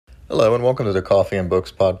Hello and welcome to the Coffee and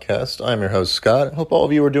Books podcast. I'm your host, Scott. I hope all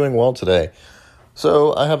of you are doing well today.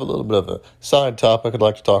 So I have a little bit of a side topic I'd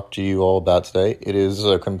like to talk to you all about today. It is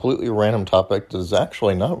a completely random topic that is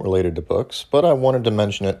actually not related to books, but I wanted to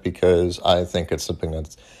mention it because I think it's something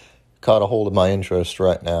that's caught a hold of my interest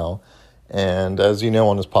right now. And as you know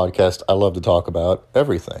on this podcast, I love to talk about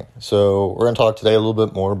everything. So we're going to talk today a little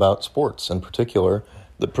bit more about sports, in particular,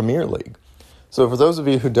 the Premier League. So for those of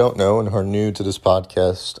you who don't know and are new to this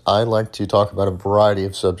podcast, I like to talk about a variety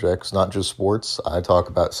of subjects, not just sports. I talk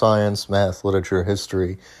about science, math, literature,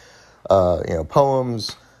 history,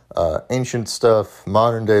 poems, ancient stuff,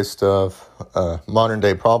 modern day stuff, modern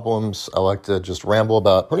day problems. I like to just ramble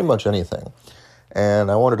about pretty much anything. And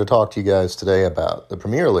I wanted to talk to you guys today about the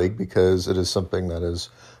Premier League because it is something that has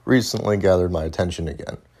recently gathered my attention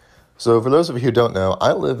again. So for those of you who don't know,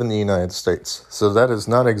 I live in the United States. So that is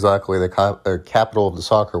not exactly the capital of the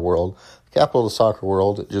soccer world. The capital of the soccer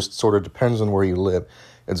world, it just sort of depends on where you live.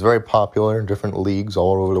 It's very popular in different leagues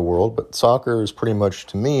all over the world, but soccer is pretty much,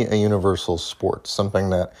 to me, a universal sport, something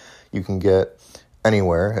that you can get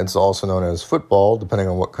anywhere. It's also known as football, depending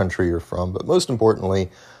on what country you're from. But most importantly,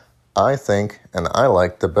 I think, and I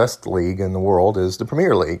like, the best league in the world is the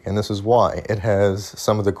Premier League, and this is why. It has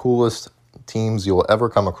some of the coolest teams you'll ever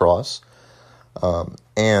come across,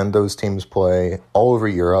 and those teams play all over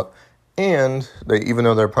Europe, and even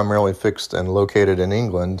though they're primarily fixed and located in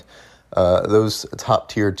England, those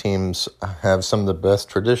top-tier teams have some of the best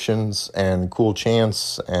traditions and cool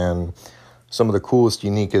chants and some of the coolest,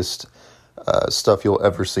 uniquest stuff you'll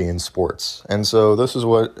ever see in sports. And so this is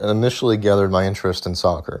what initially gathered my interest in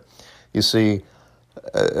soccer. You see,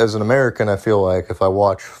 as an American, I feel like if I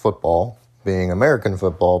watch football, being American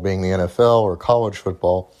football, being the NFL or college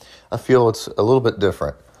football, I feel it's a little bit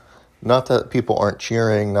different. Not that people aren't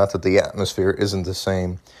cheering, not that the atmosphere isn't the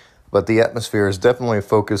same, but the atmosphere is definitely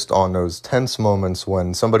focused on those tense moments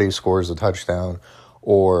when somebody scores a touchdown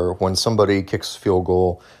or when somebody kicks a field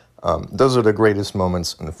goal. Those are the greatest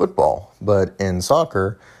moments in football. But in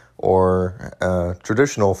soccer or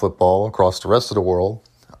traditional football across the rest of the world,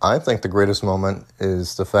 I think the greatest moment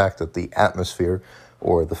is the fact that the atmosphere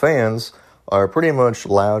or the fans are pretty much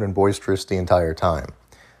loud and boisterous the entire time.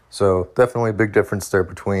 So definitely a big difference there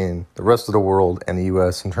between the rest of the world and the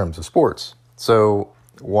U.S. in terms of sports. So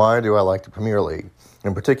why do I like the Premier League?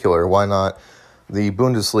 In particular, why not the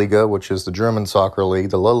Bundesliga, which is the German soccer league,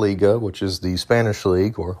 the La Liga, which is the Spanish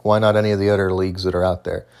league, or why not any of the other leagues that are out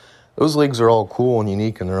there? Those leagues are all cool and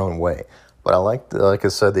unique in their own way. But I like I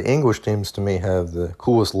said, the English teams to me have the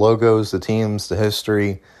coolest logos, the teams, the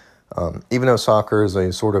history. Even though soccer is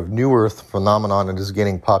a sort of newer phenomenon and is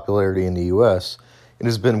gaining popularity in the U.S., it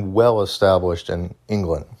has been well established in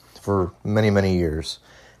England for many, many years.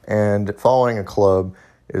 And following a club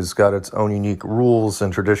has got its own unique rules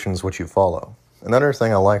and traditions which you follow. Another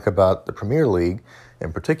thing I like about the Premier League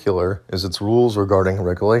in particular is its rules regarding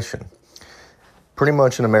regulation. Pretty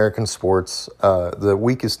much in American sports, the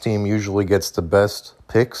weakest team usually gets the best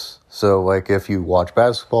picks. So like if you watch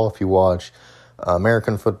basketball, if you watch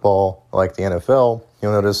American football, like the NFL,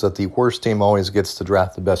 you'll notice that the worst team always gets to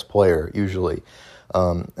draft the best player, usually.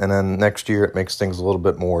 And then next year it makes things a little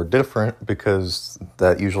bit more different because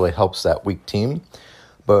that usually helps that weak team.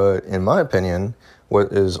 But in my opinion,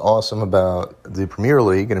 what is awesome about the Premier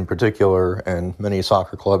League, and in particular, and many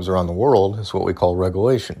soccer clubs around the world, is what we call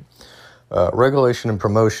regulation. Regulation and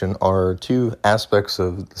promotion are two aspects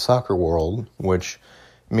of the soccer world, which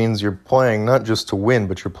means you're playing not just to win,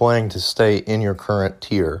 but you're playing to stay in your current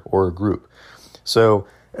tier or group. So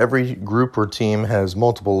every group or team has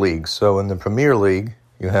multiple leagues. So in the Premier League,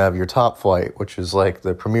 you have your top flight, which is like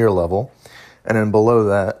the Premier level. And then below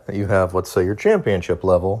that, you have, let's say, your championship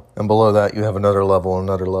level. And below that, you have another level,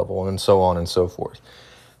 and so on and so forth.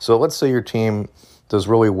 So let's say your team does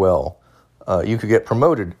really well. You could get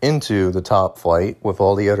promoted into the top flight with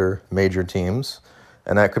all the other major teams.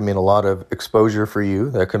 And that could mean a lot of exposure for you.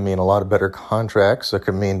 That could mean a lot of better contracts. That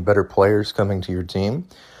could mean better players coming to your team.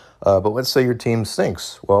 But let's say your team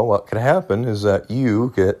stinks. Well, what could happen is that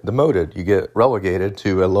you get demoted. You get relegated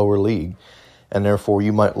to a lower league. And therefore,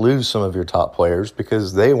 you might lose some of your top players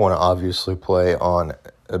because they want to obviously play on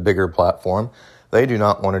a bigger platform. They do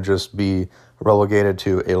not want to just be relegated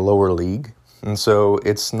to a lower league. And so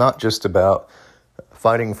it's not just about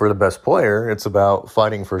fighting for the best player, it's about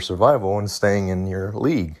fighting for survival and staying in your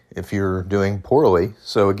league if you're doing poorly.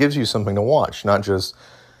 So it gives you something to watch, not just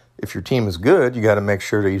if your team is good, you got to make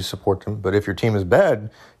sure that you support them. But if your team is bad,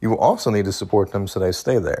 you also need to support them so they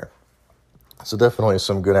stay there. So definitely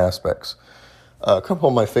some good aspects. A couple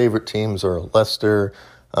of my favorite teams are Leicester,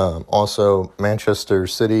 also Manchester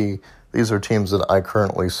City, These are teams that I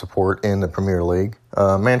currently support in the Premier League.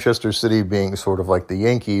 Manchester City being sort of like the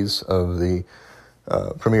Yankees of the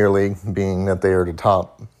Premier League, being that they are the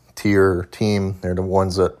top tier team. They're the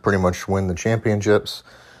ones that pretty much win the championships.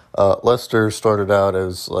 Leicester started out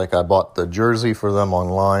as like I bought the jersey for them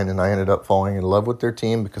online, and I ended up falling in love with their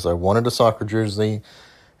team because I wanted a soccer jersey,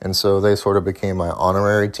 and so they sort of became my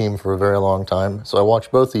honorary team for a very long time. So I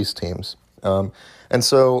watched both these teams. And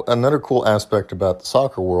so another cool aspect about the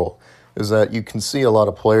soccer world is that you can see a lot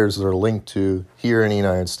of players that are linked to here in the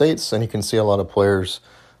United States, and you can see a lot of players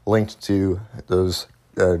linked to those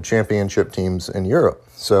championship teams in Europe.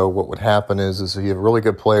 So what would happen is if you have a really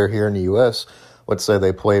good player here in the U.S., let's say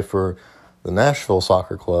they play for the Nashville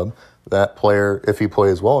Soccer Club, that player, if he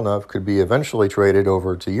plays well enough, could be eventually traded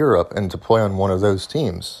over to Europe and to play on one of those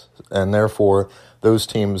teams. And therefore, those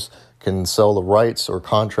teams can sell the rights or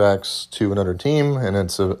contracts to another team, and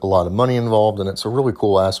it's a lot of money involved, and it's a really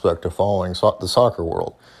cool aspect of following the soccer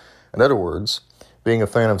world. In other words, being a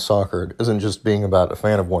fan of soccer isn't just being about a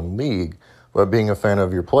fan of one league, but being a fan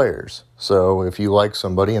of your players. So if you like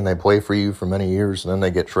somebody and they play for you for many years and then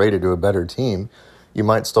they get traded to a better team, you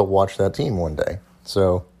might still watch that team one day.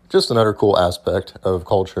 So just another cool aspect of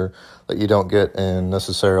culture that you don't get in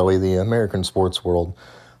necessarily the American sports world.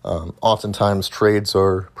 Oftentimes trades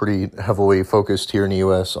are pretty heavily focused here in the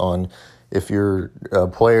U.S. on if you're a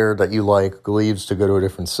player that you like leaves to go to a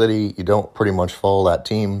different city, you don't pretty much follow that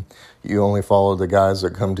team. You only follow the guys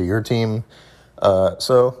that come to your team.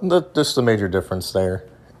 So just a major difference there.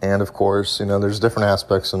 And of course, there's different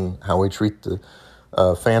aspects in how we treat the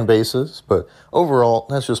fan bases. But overall,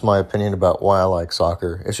 that's just my opinion about why I like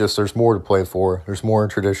soccer. It's just there's more to play for. There's more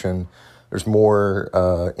tradition. There's more,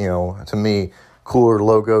 to me, cooler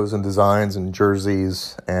logos and designs and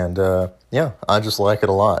jerseys. And I just like it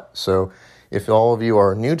a lot. So if all of you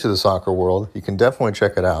are new to the soccer world, you can definitely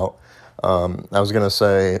check it out. I was going to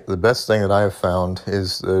say the best thing that I have found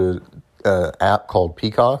is the app called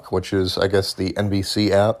Peacock, which is, I guess, the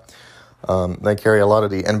NBC app. They carry a lot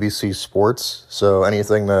of the NBC sports, so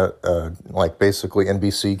anything that, basically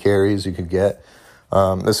NBC carries, you could get.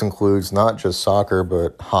 This includes not just soccer,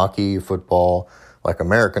 but hockey, football, like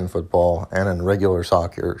American football, and in regular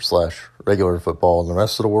soccer / regular football in the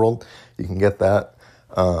rest of the world. You can get that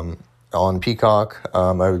on Peacock.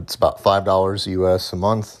 It's about $5 US a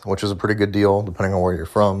month, which is a pretty good deal, depending on where you're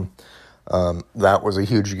from. That was a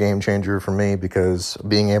huge game changer for me because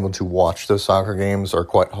being able to watch those soccer games are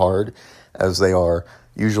quite hard, as they are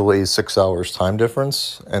usually 6 hours time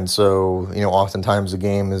difference. And so, oftentimes the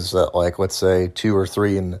game is at let's say 2 or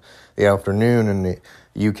 3 in the afternoon in the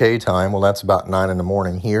UK time. Well, that's about 9 in the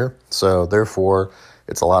morning here. So therefore,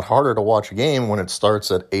 it's a lot harder to watch a game when it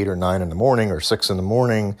starts at 8 or 9 in the morning or 6 in the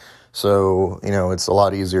morning. So, it's a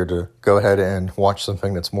lot easier to go ahead and watch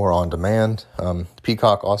something that's more on demand.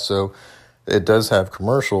 Peacock also, it does have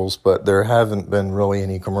commercials, but there haven't been really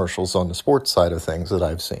any commercials on the sports side of things that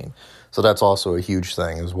I've seen. So that's also a huge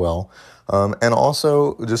thing as well. And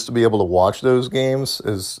also, just to be able to watch those games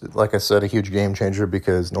is, like I said, a huge game changer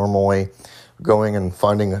because normally going and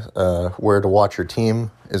finding where to watch your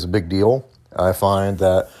team is a big deal. I find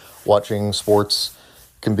that watching sports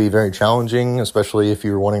can be very challenging, especially if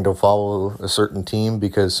you're wanting to follow a certain team,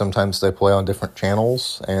 because sometimes they play on different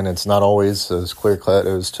channels, and it's not always as clear-cut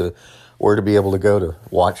as to where to be able to go to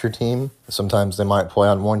watch your team. Sometimes they might play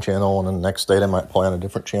on one channel, and then the next day they might play on a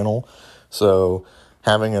different channel. So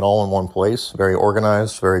having it all in one place, very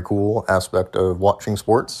organized, very cool aspect of watching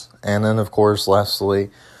sports. And then, of course,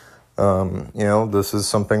 lastly, this is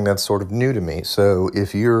something that's sort of new to me. So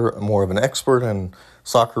if you're more of an expert in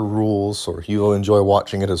soccer rules, or you enjoy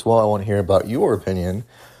watching it as well, I want to hear about your opinion.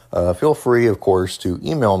 Feel free, of course, to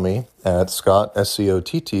email me at Scott,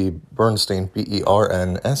 S-C-O-T-T, Bernstein,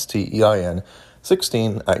 B-E-R-N-S-T-E-I-N,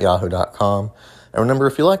 16 at yahoo.com. And remember,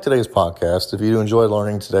 if you like today's podcast, if you enjoyed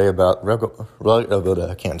learning today about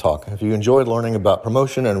if you enjoyed learning about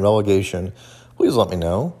promotion and relegation, please let me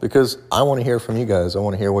know, because I want to hear from you guys. I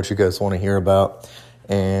want to hear what you guys want to hear about.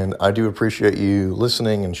 And I do appreciate you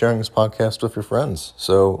listening and sharing this podcast with your friends.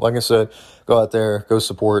 So, like I said, go out there, go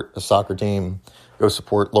support a soccer team, go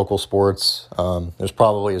support local sports. There's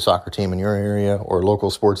probably a soccer team in your area or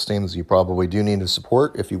local sports teams you probably do need to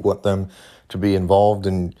support if you want them to be involved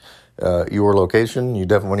in your location. You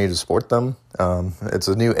definitely need to support them. It's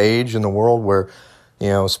a new age in the world where,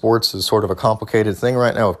 sports is sort of a complicated thing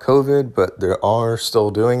right now with COVID, but they are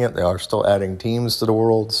still doing it. They are still adding teams to the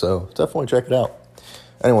world. So definitely check it out.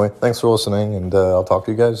 Anyway, thanks for listening, and I'll talk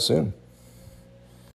to you guys soon.